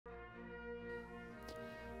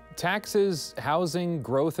Taxes, housing,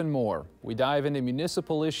 growth, and more. We dive into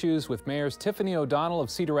municipal issues with Mayors Tiffany O'Donnell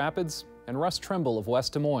of Cedar Rapids and Russ Trimble of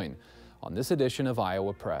West Des Moines on this edition of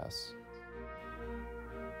Iowa Press.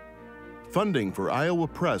 Funding for Iowa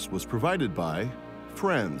Press was provided by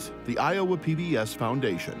Friends, the Iowa PBS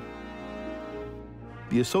Foundation,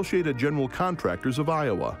 the Associated General Contractors of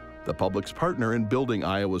Iowa, the public's partner in building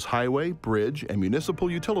Iowa's highway, bridge, and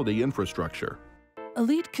municipal utility infrastructure.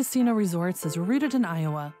 Elite Casino Resorts is rooted in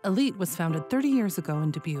Iowa. Elite was founded 30 years ago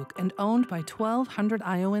in Dubuque and owned by 1,200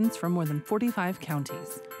 Iowans from more than 45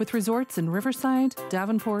 counties. With resorts in Riverside,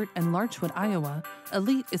 Davenport, and Larchwood, Iowa,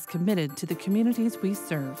 Elite is committed to the communities we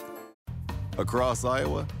serve. Across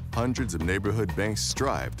Iowa, hundreds of neighborhood banks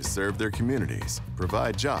strive to serve their communities,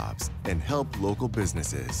 provide jobs, and help local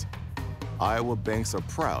businesses. Iowa banks are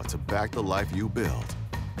proud to back the life you build.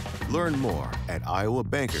 Learn more at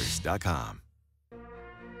iowabankers.com.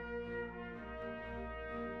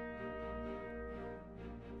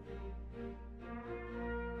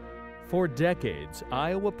 For decades,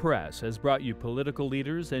 Iowa Press has brought you political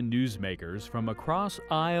leaders and newsmakers from across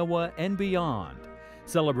Iowa and beyond,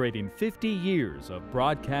 celebrating 50 years of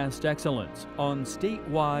broadcast excellence on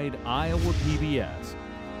statewide Iowa PBS.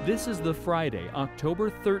 This is the Friday,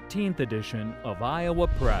 October 13th edition of Iowa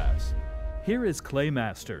Press. Here is Clay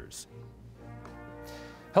Masters.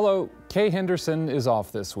 Hello, Kay Henderson is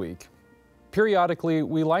off this week. Periodically,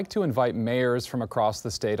 we like to invite mayors from across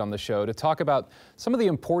the state on the show to talk about some of the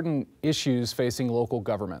important issues facing local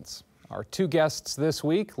governments. Our two guests this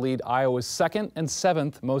week lead Iowa's second and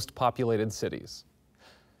seventh most populated cities.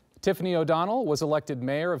 Tiffany O'Donnell was elected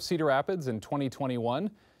mayor of Cedar Rapids in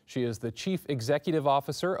 2021. She is the Chief Executive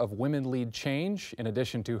Officer of Women Lead Change, in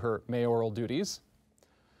addition to her mayoral duties.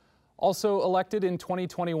 Also elected in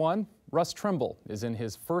 2021, Russ Trimble is in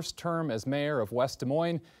his first term as mayor of West Des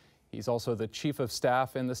Moines. He's also the Chief of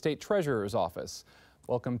Staff in the State Treasurer's Office.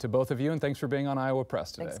 Welcome to both of you, and thanks for being on Iowa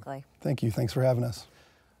Press today. Thanks, Clay. Thank you. Thanks for having us.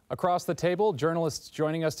 Across the table, journalists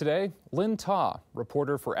joining us today, Linh Ta,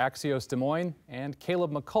 reporter for Axios Des Moines, and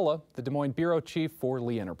Caleb McCullough, the Des Moines Bureau Chief for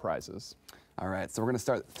Lee Enterprises. All right, so we're going to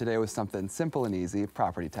start today with something simple and easy,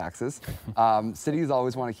 property taxes. Cities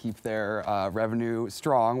always want to keep their revenue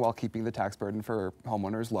strong while keeping the tax burden for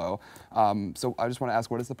homeowners low. So I just want to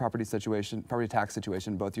ask, what is the property tax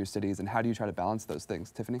situation in both your cities, and how do you try to balance those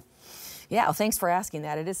things? Tiffany? Yeah, well, thanks for asking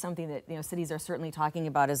that. It is something that cities are certainly talking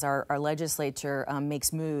about as our legislature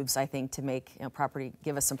makes moves, I think, to make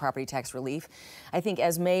give us some property tax relief. I think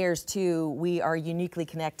as mayors too, we are uniquely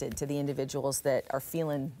connected to the individuals that are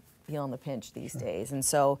feeling the pinch these days. And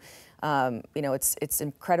so, it's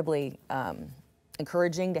incredibly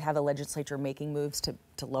encouraging to have the legislature making moves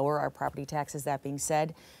to lower our property taxes. That being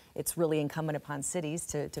said, it's really incumbent upon cities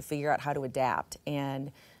to figure out how to adapt.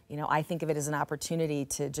 And, I think of it as an opportunity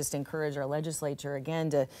to just encourage our legislature, again,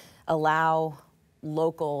 to allow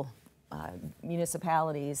local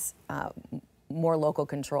municipalities more local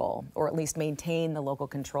control, or at least maintain the local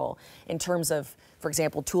control in terms of, for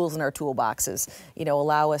example, tools in our toolboxes.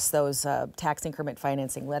 Allow us those tax increment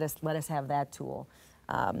financing. Let us have that tool.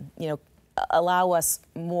 Allow us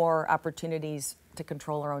more opportunities to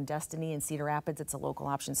control our own destiny. In Cedar Rapids, it's a local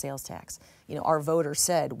option sales tax. Our voters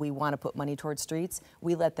said we want to put money towards streets.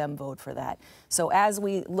 We let them vote for that. So as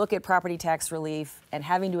we look at property tax relief and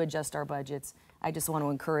having to adjust our budgets, I just want to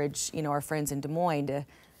encourage our friends in Des Moines to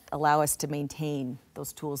allow us to maintain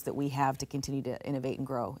those tools that we have to continue to innovate and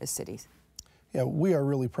grow as cities. Yeah, we are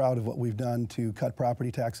really proud of what we've done to cut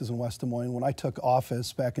property taxes in West Des Moines. When I took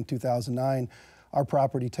office back in 2009, our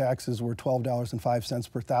property taxes were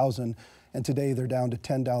 $12.05 per thousand, and today they're down to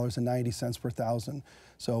 $10.90 per thousand.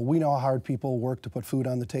 So we know how hard people work to put food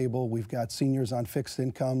on the table. We've got seniors on fixed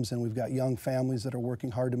incomes, and we've got young families that are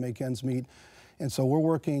working hard to make ends meet. And so we're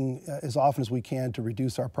working as often as we can to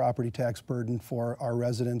reduce our property tax burden for our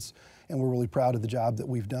residents, and we're really proud of the job that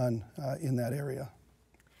we've done in that area.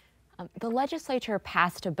 The legislature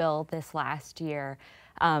passed a bill this last year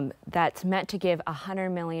that's meant to give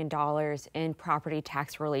 $100 million in property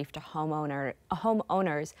tax relief to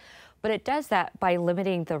homeowners, but it does that by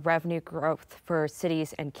limiting the revenue growth for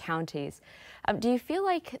cities and counties. Do you feel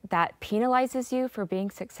like that penalizes you for being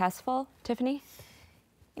successful, Tiffany?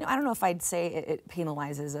 I don't know if I'd say it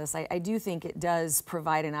penalizes us. I do think it does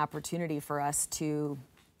provide an opportunity for us to,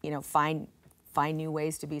 find new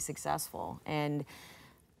ways to be successful. And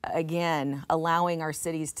again, allowing our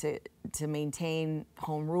cities to maintain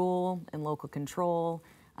home rule and local control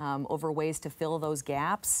over ways to fill those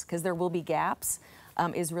gaps, because there will be gaps,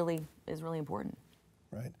 is really important.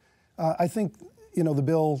 Right. I think the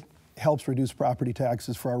bill helps reduce property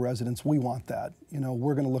taxes for our residents, we want that. You know,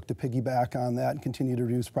 we're going to look to piggyback on that and continue to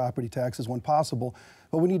reduce property taxes when possible,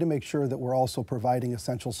 but we need to make sure that we're also providing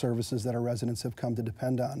essential services that our residents have come to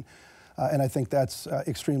depend on. And I think that's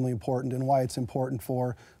extremely important, and why it's important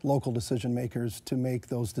for local decision makers to make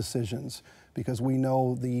those decisions, because we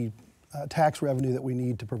know the tax revenue that we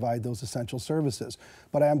need to provide those essential services.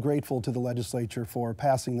 But I am grateful to the legislature for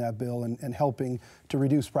passing that bill and helping to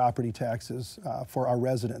reduce property taxes for our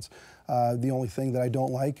residents. The only thing that I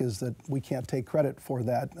don't like is that we can't take credit for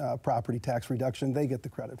that property tax reduction. They get the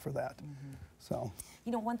credit for that. So.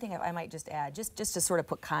 You know, one thing I might just add, just to sort of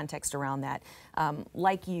put context around that,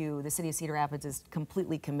 like you, the city of Cedar Rapids is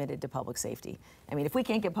completely committed to public safety. I mean, if we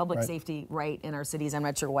can't get public safety right in our cities, I'm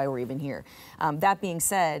not sure why we're even here. That being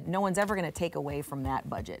said, no one's ever going to take away from that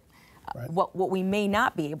budget. What we may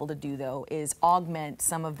not be able to do, though, is augment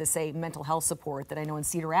some of the, say, mental health support that I know in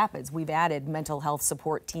Cedar Rapids. We've added mental health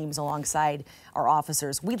support teams alongside our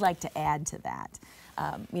officers. We'd like to add to that.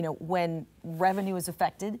 You know, when revenue is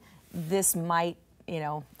affected, this might, you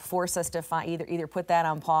know, force us to either put that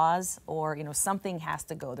on pause, or, you know, something has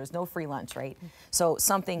to go. There's no free lunch, right? So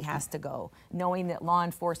something has to go. Knowing that law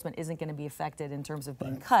enforcement isn't going to be affected in terms of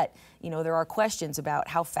being cut, you know, there are questions about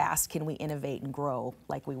how fast can we innovate and grow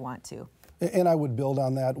like we want to. And I would build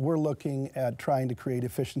on that. We're looking at trying to create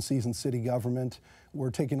efficiencies in city government. We're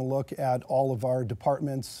taking a look at all of our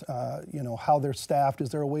departments, you know, how they're staffed. Is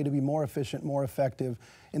there a way to be more efficient, more effective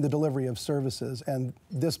in the delivery of services? And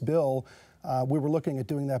this bill, we were looking at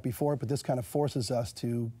doing that before, but this kind of forces us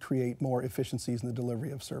to create more efficiencies in the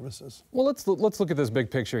delivery of services. Well, let's look at this big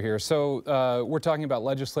picture here. So we're talking about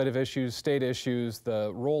legislative issues, state issues.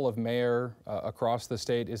 The role of mayor across the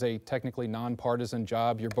state is a technically nonpartisan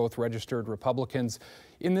job. You're both registered Republicans.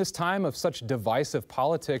 In this time of such divisive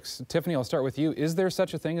politics, Tiffany, I'll start with you. Is there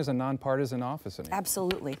such a thing as a nonpartisan office anymore?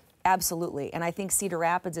 Absolutely, absolutely. And I think Cedar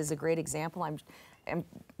Rapids is a great example. I'm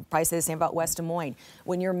probably say the same about West Des Moines.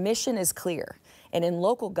 When your mission is clear, and in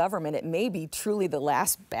local government, it may be truly the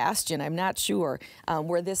last bastion, I'm not sure,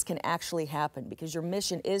 where this can actually happen, because your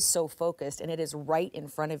mission is so focused and it is right in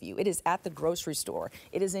front of you. It is at the grocery store.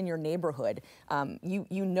 It is in your neighborhood. You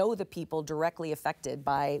know the people directly affected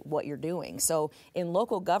by what you're doing. So in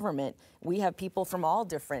local government, we have people from all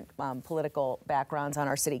different political backgrounds on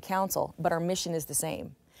our city council, but our mission is the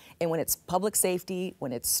same. And when it's public safety,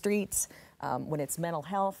 when it's streets, when it's mental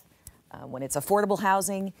health, when it's affordable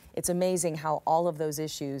housing, it's amazing how all of those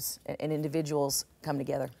issues and individuals come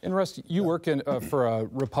together. And Russ, you work for a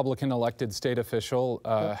Republican elected state official.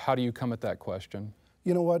 How do you come at that question?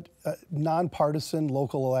 You know what? Nonpartisan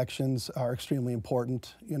local elections are extremely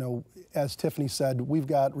important. You know, as Tiffany said, we've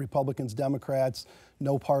got Republicans, Democrats,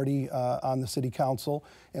 no party on the city council,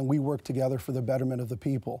 and we work together for the betterment of the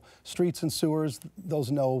people. Streets and sewers,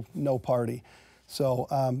 those no party. So,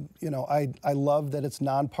 you know, I love that it's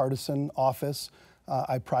nonpartisan office.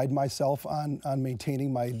 I pride myself on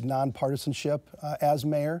maintaining my nonpartisanship as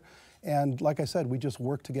mayor. And like I said, we just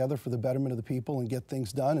work together for the betterment of the people and get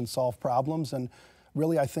things done and solve problems. And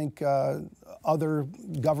really, I think other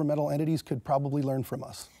governmental entities could probably learn from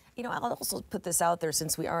us. You know, I'll also put this out there,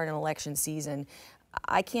 since we are in an election season.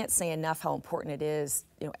 I can't say enough how important it is.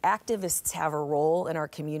 You know, activists have a role in our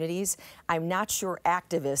communities. I'm not sure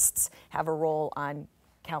activists have a role on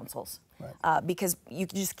councils, because you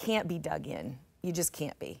just can't be dug in. You just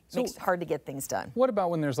can't be. It makes it hard to get things done. What about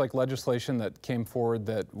when there's like legislation that came forward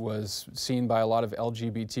that was seen by a lot of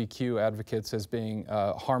LGBTQ advocates as being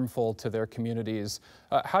harmful to their communities?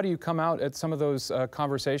 How do you come out at some of those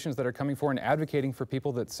conversations that are coming forward and advocating for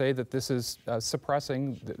people that say that this is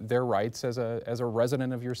suppressing their rights as a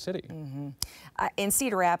resident of your city? In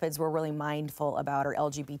Cedar Rapids, we're really mindful about our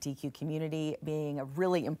LGBTQ community being a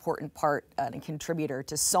really important part and contributor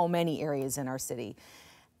to so many areas in our city.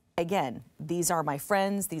 Again, these are my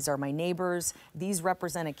friends, these are my neighbors, these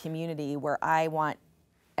represent a community where I want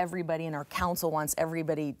everybody, and our council wants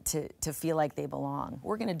everybody to feel like they belong.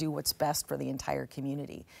 We're going to do what's best for the entire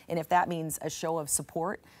community. And if that means a show of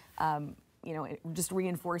support, you know, just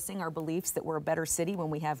reinforcing our beliefs that we're a better city when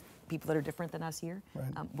we have people that are different than us here,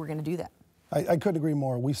 we're going to do that. I couldn't agree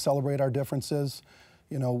more. We celebrate our differences.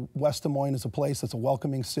 You know, West Des Moines is a place that's a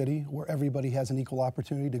welcoming city where everybody has an equal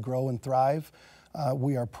opportunity to grow and thrive.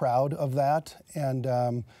 We are proud of that, and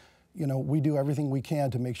you know, we do everything we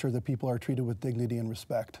can to make sure that people are treated with dignity and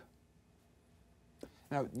respect.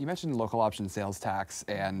 Now, you mentioned local option sales tax,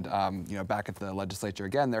 and you know, back at the legislature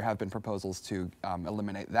again, there have been proposals to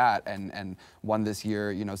eliminate that, and one this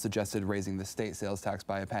year, you know, suggested raising the state sales tax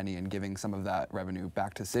by a penny and giving some of that revenue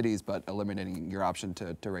back to cities, but eliminating your option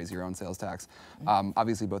to raise your own sales tax.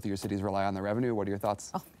 Obviously, both of your cities rely on the revenue. What are your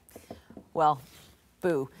thoughts? Oh, Well,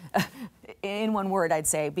 boo. In one word, I'd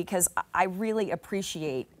say, because I really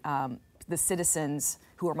appreciate the citizens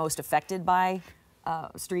who are most affected by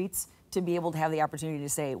streets to be able to have the opportunity to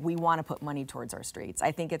say, we want to put money towards our streets.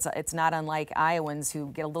 I think it's not unlike Iowans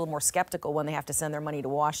who get a little more skeptical when they have to send their money to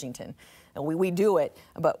Washington. We do it,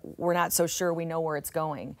 but we're not so sure we know where it's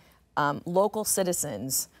going. Local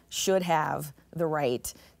citizens should have the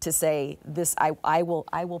right to say, this I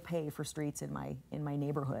will pay for streets in my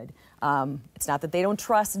neighborhood. It's not that they don't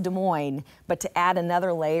trust Des Moines, but to add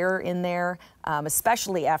another layer in there,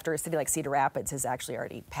 especially after a city like Cedar Rapids has actually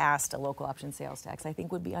already passed a local option sales tax, I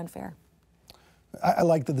think would be unfair. I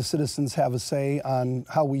like that the citizens have a say on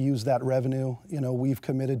how we use that revenue. You know, we've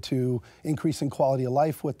committed to increasing quality of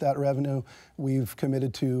life with that revenue. We've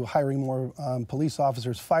committed to hiring more police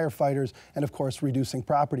officers, firefighters, and of course reducing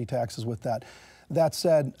property taxes with that. That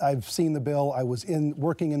said, I've seen the bill. I was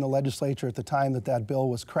working in the legislature at the time that bill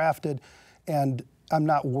was crafted, and I'm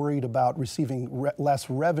not worried about receiving less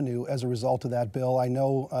revenue as a result of that bill. I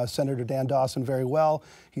know Senator Dan Dawson very well.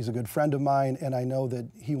 He's a good friend of mine, and I know that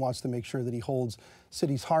he wants to make sure that he holds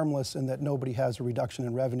cities harmless and that nobody has a reduction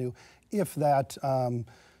in revenue if that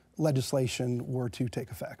legislation were to take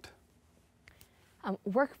effect.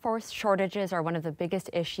 Workforce shortages are one of the biggest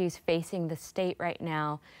issues facing the state right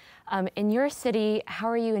now. In your city, how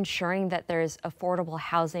are you ensuring that there's affordable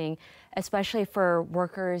housing, especially for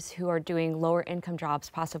workers who are doing lower income jobs,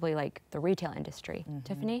 possibly like the retail industry? Mm-hmm.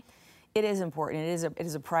 Tiffany? It is important. It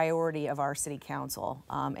is a priority of our city council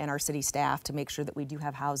and our city staff to make sure that we do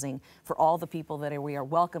have housing for all the people that we are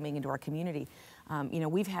welcoming into our community. You know,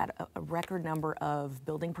 we've had a record number of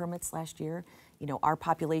building permits last year. You know, our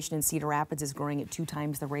population in Cedar Rapids is growing at 2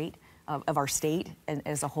 times the rate of our state and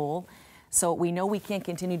as a whole. So we know we can't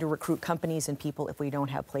continue to recruit companies and people if we don't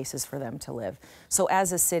have places for them to live. So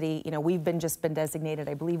as a city, you know, we've just been designated,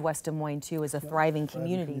 I believe West Des Moines too, as a thriving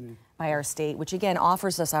community by our state, which again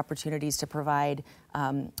offers us opportunities to provide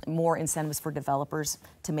more incentives for developers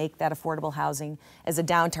to make that affordable housing. As a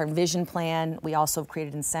downtown vision plan, we also have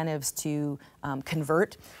created incentives to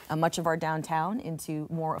convert much of our downtown into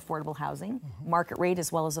more affordable housing, market rate as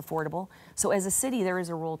well as affordable. So as a city, there is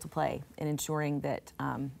a role to play in ensuring that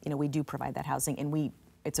you know, we do provide that housing, and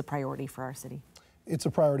it's a priority for our city. It's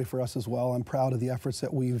a priority for us as well. I'm proud of the efforts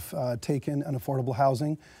that we've taken on affordable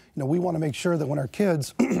housing. You know, we want to make sure that when our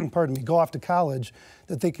kids, pardon me, go off to college,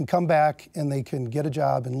 that they can come back and they can get a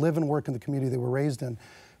job and live and work in the community they were raised in.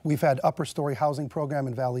 We've had upper story housing program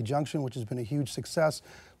in Valley Junction, which has been a huge success,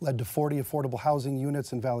 led to 40 affordable housing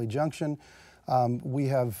units in Valley Junction. We've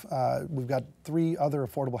got 3 other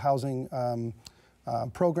affordable housing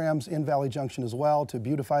programs in Valley Junction as well to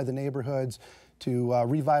beautify the neighborhoods, to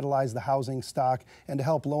revitalize the housing stock, and to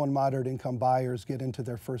help low and moderate income buyers get into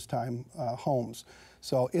their first time homes.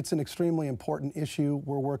 So it's an extremely important issue.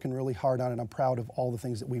 We're working really hard on it. I'm proud of all the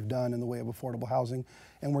things that we've done in the way of affordable housing,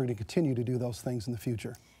 and we're going to continue to do those things in the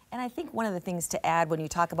future. And I think one of the things to add when you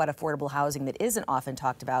talk about affordable housing that isn't often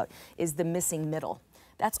talked about is the missing middle.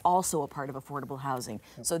 That's also a part of affordable housing.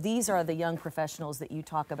 Yep. So these are the young professionals that you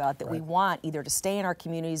talk about that we want either to stay in our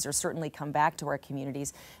communities or certainly come back to our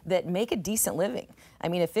communities that make a decent living. I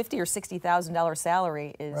mean, a $50,000 or $60,000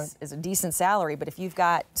 salary is a decent salary, but if you've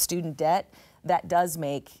got student debt, that does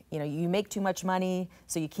make, you know, you make too much money,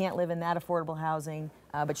 so you can't live in that affordable housing,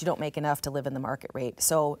 but you don't make enough to live in the market rate.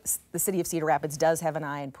 So the city of Cedar Rapids does have an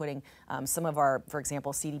eye in putting some of our, for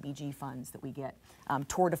example, CDBG funds that we get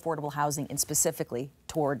toward affordable housing and specifically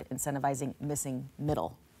toward incentivizing missing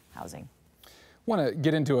middle housing. I want to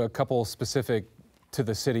get into a couple specific to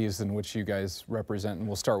the cities in which you guys represent, and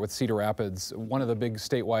we'll start with Cedar Rapids. One of the big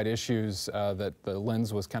statewide issues that the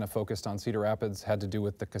lens was kind of focused on Cedar Rapids had to do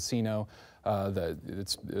with the casino.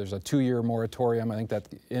 There's a 2-year moratorium. I think that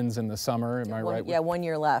ends in the summer. Am I right? Yeah, 1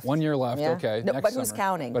 year left. 1 year left. Yeah. Okay. No, next but who's summer.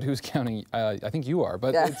 counting? But who's counting? I think you are.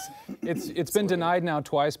 But yeah. it's been denied now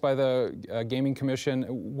twice by the Gaming Commission.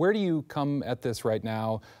 Where do you come at this right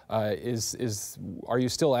now? Are you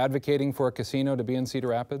still advocating for a casino to be in Cedar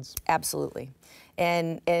Rapids? Absolutely.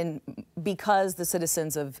 And because the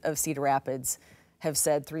citizens of Cedar Rapids have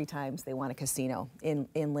said 3 times they want a casino in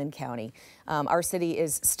Linn County, our city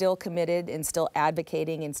is still committed and still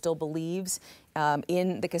advocating and still believes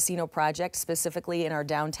in the casino project, specifically in our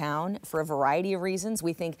downtown, for a variety of reasons.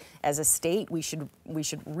 We think as a state we should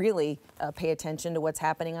really pay attention to what's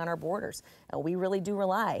happening on our borders. We really do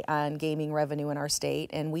rely on gaming revenue in our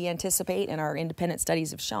state, and we anticipate, and our independent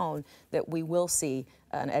studies have shown, that we will see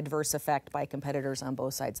an adverse effect by competitors on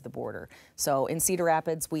both sides of the border. So in Cedar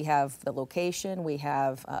Rapids, we have the location, we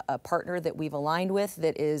have a partner that we've aligned with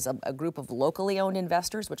that is a group of locally owned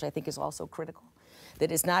investors, which I think is also critical.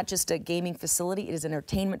 that is not just a gaming facility, it is an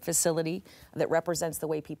entertainment facility that represents the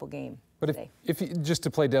way people game. But if you, just to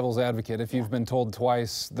play devil's advocate, if you've been told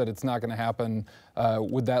twice that it's not going to happen,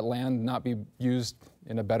 would that land not be used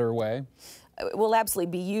in a better way? It will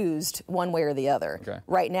absolutely be used one way or the other. Okay.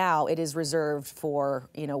 Right now, it is reserved for,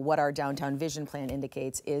 what our downtown vision plan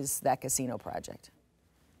indicates is that casino project.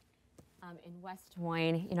 In West Des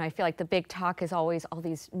Moines, I feel like the big talk is always all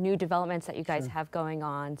these new developments that you guys have going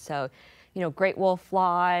on. So, Great Wolf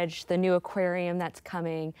Lodge, the new aquarium that's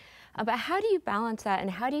coming. But how do you balance that, and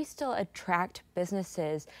how do you still attract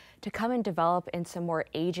businesses to come and develop in some more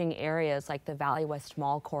aging areas like the Valley West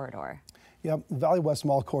Mall corridor? Yeah, the Valley West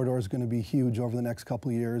Mall corridor is going to be huge over the next couple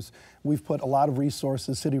of years. We've put a lot of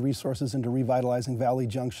resources, city resources, into revitalizing Valley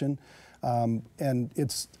Junction. And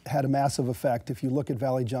it's had a massive effect. If you look at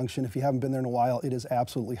Valley Junction, if you haven't been there in a while, it is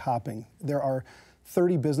absolutely hopping. There are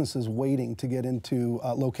 30 businesses waiting to get into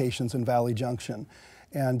locations in Valley Junction.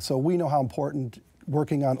 And so we know how important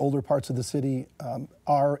working on older parts of the city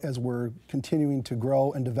are as we're continuing to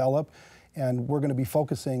grow and develop. And we're going to be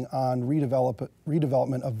focusing on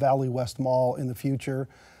redevelopment of Valley West Mall in the future.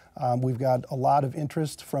 We've got a lot of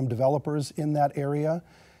interest from developers in that area.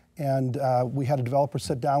 And we had a developer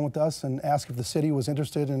sit down with us and ask if the city was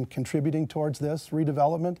interested in contributing towards this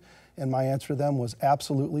redevelopment. And my answer to them was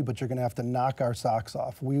absolutely, but you're going to have to knock our socks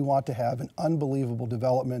off. We want to have an unbelievable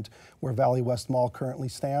development where Valley West Mall currently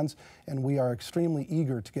stands. And we are extremely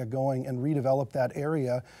eager to get going and redevelop that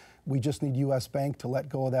area. We just need U.S. Bank to let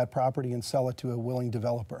go of that property and sell it to a willing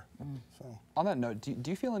developer. So. On that note, do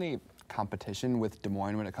you feel any competition with Des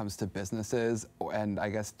Moines when it comes to businesses? And I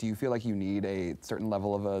guess, do you feel like you need a certain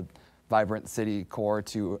level of a vibrant city core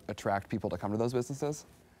to attract people to come to those businesses?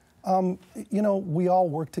 We all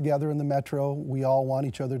work together in the metro. We all want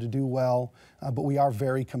each other to do well, but we are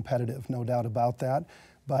very competitive, no doubt about that.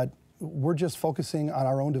 But we're just focusing on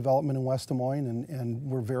our own development in West Des Moines, and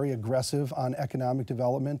we're very aggressive on economic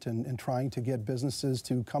development and trying to get businesses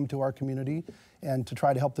to come to our community and to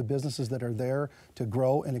try to help the businesses that are there to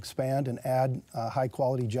grow and expand and add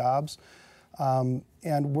high-quality jobs. And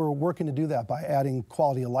we're working to do that by adding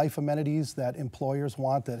quality of life amenities that employers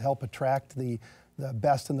want that help attract the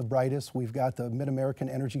best and the brightest. We've got the Mid-American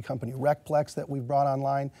Energy Company Recplex that we've brought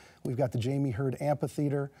online. We've got the Jamie Hurd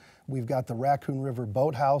Amphitheater. We've got the Raccoon River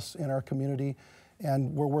Boathouse in our community.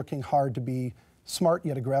 And we're working hard to be smart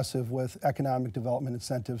yet aggressive with economic development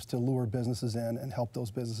incentives to lure businesses in and help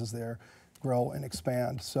those businesses there grow and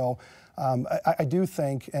expand. So I do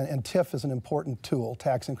think, and TIF is an important tool,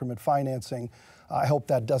 tax increment financing. I hope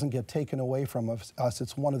that doesn't get taken away from us.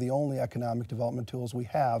 It's one of the only economic development tools we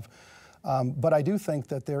have. But I do think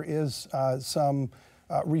that there is some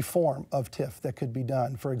reform of TIF that could be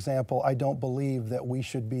done. For example, I don't believe that we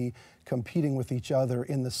should be competing with each other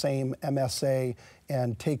in the same MSA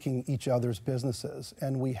and taking each other's businesses.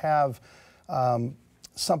 And we have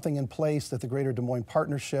something in place that the Greater Des Moines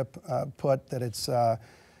Partnership put, that it's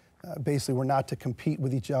basically we're not to compete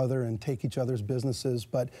with each other and take each other's businesses,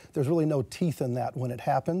 but there's really no teeth in that when it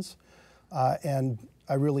happens. And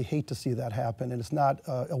I really hate to see that happen, and it's not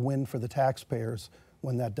a win for the taxpayers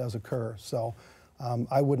when that does occur. So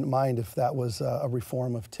I wouldn't mind if that was a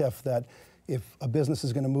reform of TIF, that if a business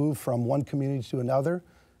is going to move from one community to another,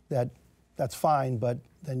 that's fine, but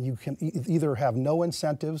then you can either have no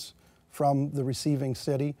incentives from the receiving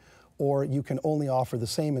city, or you can only offer the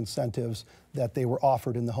same incentives that they were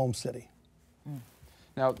offered in the home city.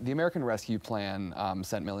 Now, the American Rescue Plan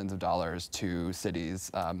sent millions of dollars to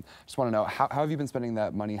cities. Just want to know, how have you been spending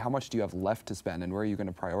that money? How much do you have left to spend, and where are you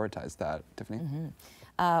going to prioritize that, Tiffany?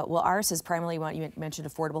 Well, ours is primarily what you mentioned: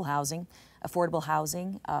 affordable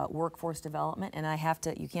housing, workforce development,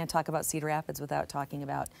 and you can't talk about Cedar Rapids without talking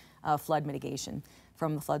about flood mitigation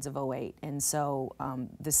from the floods of '08. And so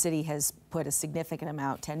the city has put a significant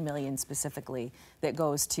amount, $10 million specifically, that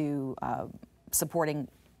goes to supporting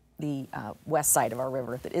the west side of our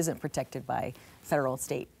river that isn't protected by federal and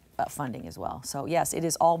state funding as well. So yes, it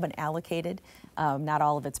has all been allocated. Not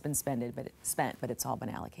all of it's been spent, but it's all been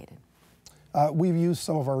allocated. We've used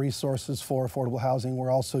some of our resources for affordable housing.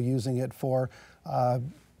 We're also using it for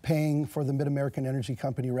paying for the Mid-American Energy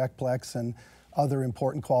Company Recplex and other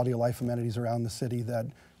important quality of life amenities around the city that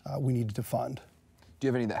we needed to fund. Do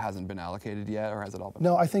you have any that hasn't been allocated yet, or has it all been?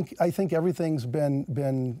 No, I think everything's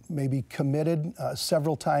been maybe committed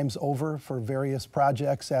several times over for various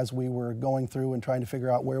projects as we were going through and trying to figure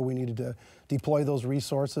out where we needed to deploy those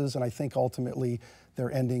resources. And I think ultimately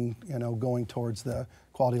they're ending, going towards the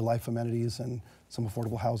quality of life amenities and some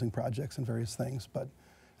affordable housing projects and various things. But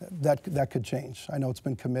that could change. I know it's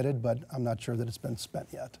been committed, but I'm not sure that it's been spent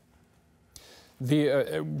yet.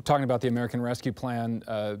 Talking about the American Rescue Plan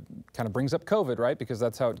kind of brings up COVID, right? Because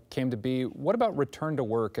that's how it came to be. What about return to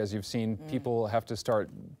work, as you've seen people have to start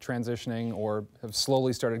transitioning or have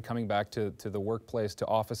slowly started coming back to the workplace, to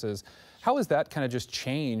offices? How has that kind of just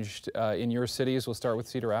changed in your cities? We'll start with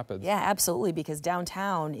Cedar Rapids. Yeah, absolutely, because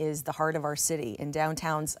downtown is the heart of our city, and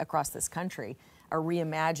downtowns across this country are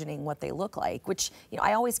reimagining what they look like, which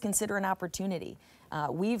I always consider an opportunity.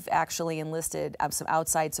 We've actually enlisted some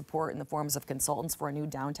outside support in the forms of consultants for a new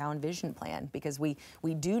downtown vision plan, because we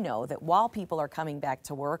do know that while people are coming back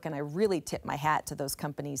to work, and I really tip my hat to those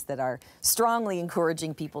companies that are strongly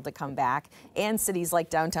encouraging people to come back, and cities like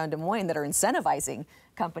downtown Des Moines that are incentivizing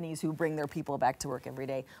companies who bring their people back to work every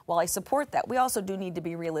day. While I support that, we also do need to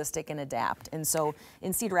be realistic and adapt. And so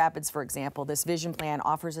in Cedar Rapids, for example, this vision plan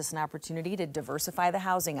offers us an opportunity to diversify the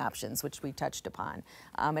housing options, which we touched upon.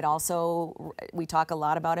 We talk a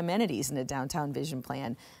lot about amenities in a downtown vision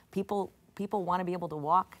plan. People want to be able to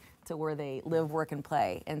walk to where they live, work, and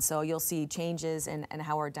play. And so you'll see changes in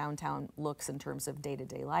how our downtown looks in terms of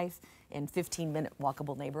day-to-day life, in 15-minute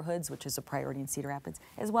walkable neighborhoods, which is a priority in Cedar Rapids,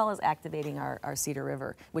 as well as activating our Cedar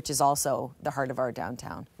River, which is also the heart of our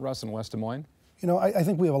downtown. Russ, in West Des Moines? I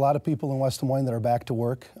think we have a lot of people in West Des Moines that are back to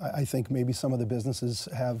work. I think maybe some of the businesses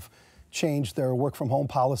have changed their work-from-home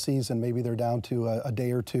policies, and maybe they're down to a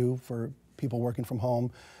day or two for people working from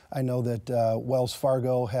home. I know that Wells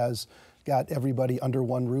Fargo has got everybody under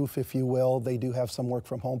one roof, if you will. They do have some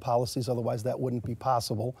work-from-home policies, otherwise that wouldn't be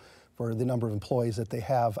possible for the number of employees that they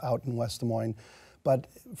have out in West Des Moines. But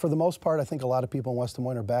for the most part, I think a lot of people in West Des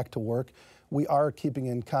Moines are back to work. We are keeping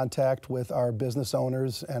in contact with our business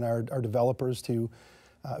owners and our developers to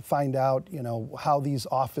find out, how these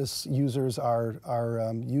office users are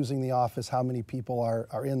using the office, how many people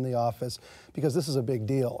are in the office, because this is a big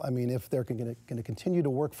deal. I mean, if they're going to continue to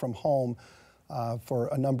work from home for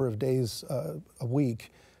a number of days a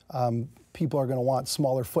week, people are going to want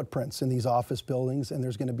smaller footprints in these office buildings, and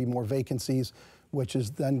there's going to be more vacancies, which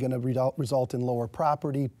is then going to result in lower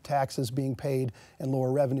property taxes being paid and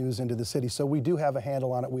lower revenues into the city. So we do have a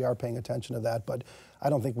handle on it. We are paying attention to that, but I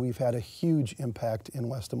don't think we've had a huge impact in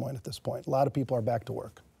West Des Moines at this point. A lot of people are back to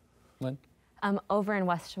work. Lynn? Over in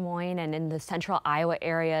West Des Moines and in the central Iowa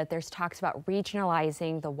area, there's talks about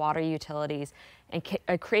regionalizing the water utilities and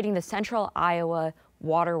creating the Central Iowa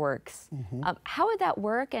Waterworks. How would that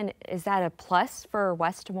work, and is that a plus for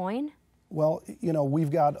West Des Moines? Well,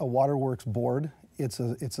 we've got a Waterworks board. It's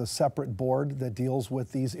a separate board that deals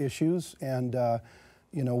with these issues, and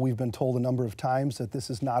we've been told a number of times that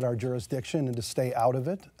this is not our jurisdiction and to stay out of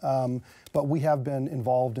it. But we have been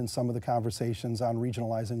involved in some of the conversations on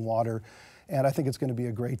regionalizing water, and I think it's going to be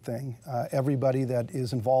a great thing. Everybody that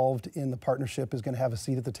is involved in the partnership is going to have a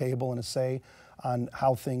seat at the table and a say on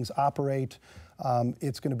how things operate.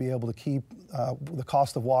 It's going to be able to keep the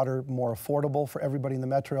cost of water more affordable for everybody in the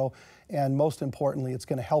metro, and most importantly, it's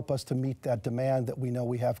going to help us to meet that demand that we know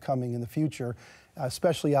we have coming in the future,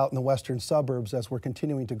 especially out in the western suburbs as we're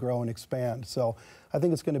continuing to grow and expand. So I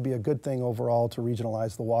think it's going to be a good thing overall to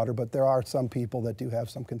regionalize the water, but there are some people that do have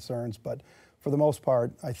some concerns, but for the most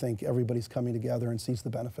part, I think everybody's coming together and sees the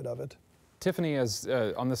benefit of it. Tiffany,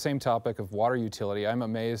 on the same topic of water utility, I'm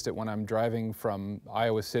amazed at when I'm driving from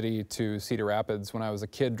Iowa City to Cedar Rapids. When I was a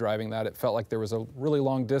kid driving that, it felt like there was a really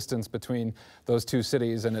long distance between those two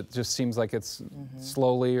cities, and it just seems like it's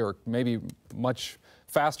slowly, or maybe much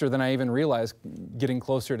faster than I even realized, getting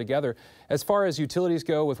closer together. As far as utilities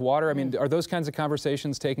go with water, I mean, are those kinds of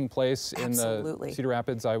conversations taking place in the Cedar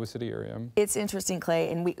Rapids, Iowa City area? It's interesting,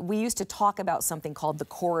 Clay, and we used to talk about something called the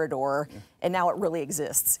corridor, and now it really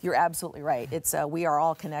exists. You're absolutely right. It's we are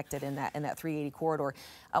all connected in that 380 corridor.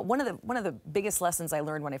 One of the biggest lessons I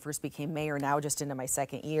learned when I first became mayor, now just into my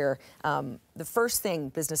second year, the first thing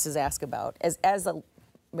businesses ask about, as a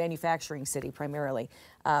manufacturing city primarily,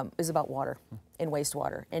 is about water and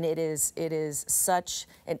wastewater, and it is such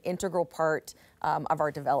an integral part of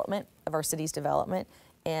our development, of our city's development,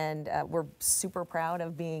 and we're super proud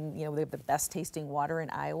of being, we have the best tasting water in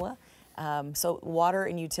Iowa. So water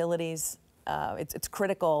and utilities, it's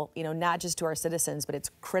critical, not just to our citizens, but it's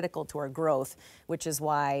critical to our growth, which is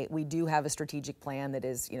why we do have a strategic plan that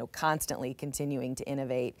is, constantly continuing to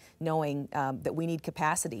innovate, knowing that we need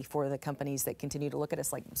capacity for the companies that continue to look at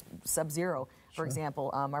us, like Sub-Zero, for example,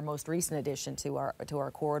 our most recent addition to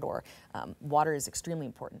our corridor. Water is extremely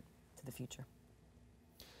important to the future.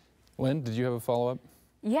 Lynn, did you have a follow-up?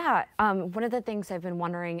 Yeah, one of the things I've been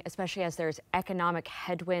wondering, especially as there's economic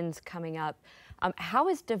headwinds coming up, how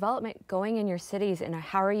is development going in your cities, and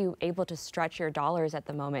how are you able to stretch your dollars at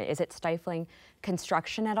the moment? Is it stifling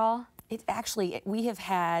construction at all? We have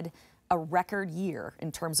had a record year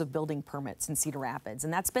in terms of building permits in Cedar Rapids,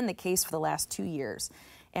 and that's been the case for the last 2 years.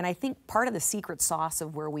 And I think part of the secret sauce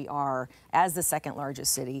of where we are as the second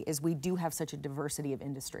largest city is we do have such a diversity of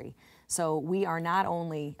industry. So we are not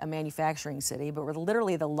only a manufacturing city, but we're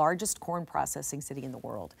literally the largest corn processing city in the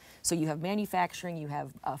world. So you have manufacturing, you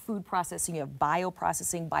have food processing, you have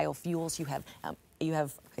bioprocessing, biofuels, you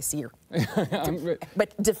have, I see your,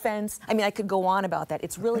 but defense. I mean, I could go on about that.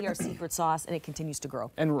 It's really our secret sauce, and it continues to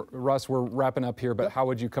grow. And Russ, we're wrapping up here, but how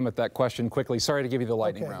would you come at that question quickly? Sorry to give you the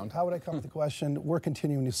lightning round. How would I come at the question? We're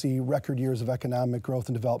continuing to see record years of economic growth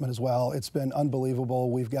and development as well. It's been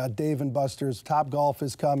unbelievable. We've got Dave & Buster's, Top Golf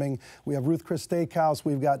is coming. We have Ruth Chris Steakhouse.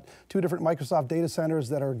 We've got 2 different Microsoft data centers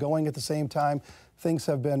that are going at the same time. Things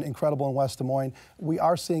have been incredible in West Des Moines. We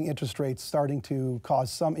are seeing interest rates starting to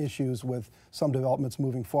cause some issues with some developments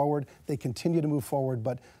moving forward. They continue to move forward,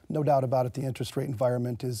 but no doubt about it, the interest rate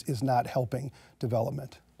environment is not helping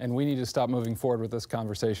development. And we need to stop moving forward with this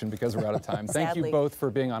conversation because we're out of time. Thank you both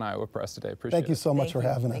for being on Iowa Press today. Appreciate it. Thank you so much for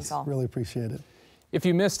having us. Really appreciate it. If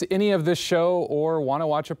you missed any of this show or want to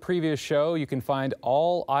watch a previous show, you can find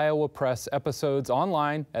all Iowa Press episodes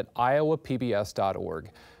online at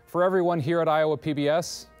iowapbs.org. For everyone here at Iowa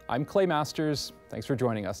PBS, I'm Clay Masters. Thanks for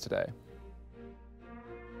joining us today.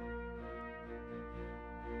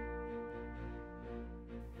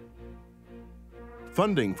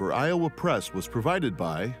 Funding for Iowa Press was provided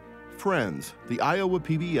by Friends, the Iowa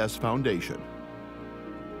PBS Foundation,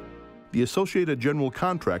 the Associated General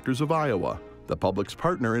Contractors of Iowa, the public's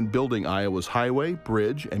partner in building Iowa's highway,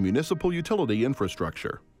 bridge, and municipal utility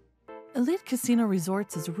infrastructure. Elite Casino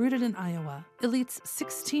Resorts is rooted in Iowa. Elite's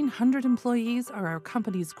 1,600 employees are our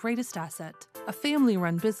company's greatest asset. A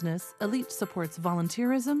family-run business, Elite supports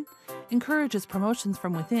volunteerism, encourages promotions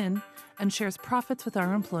from within, and shares profits with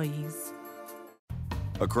our employees.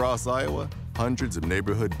 Across Iowa, hundreds of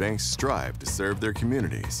neighborhood banks strive to serve their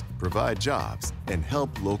communities, provide jobs, and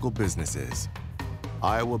help local businesses.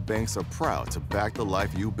 Iowa banks are proud to back the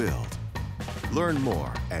life you build. Learn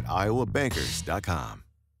more at iowabankers.com.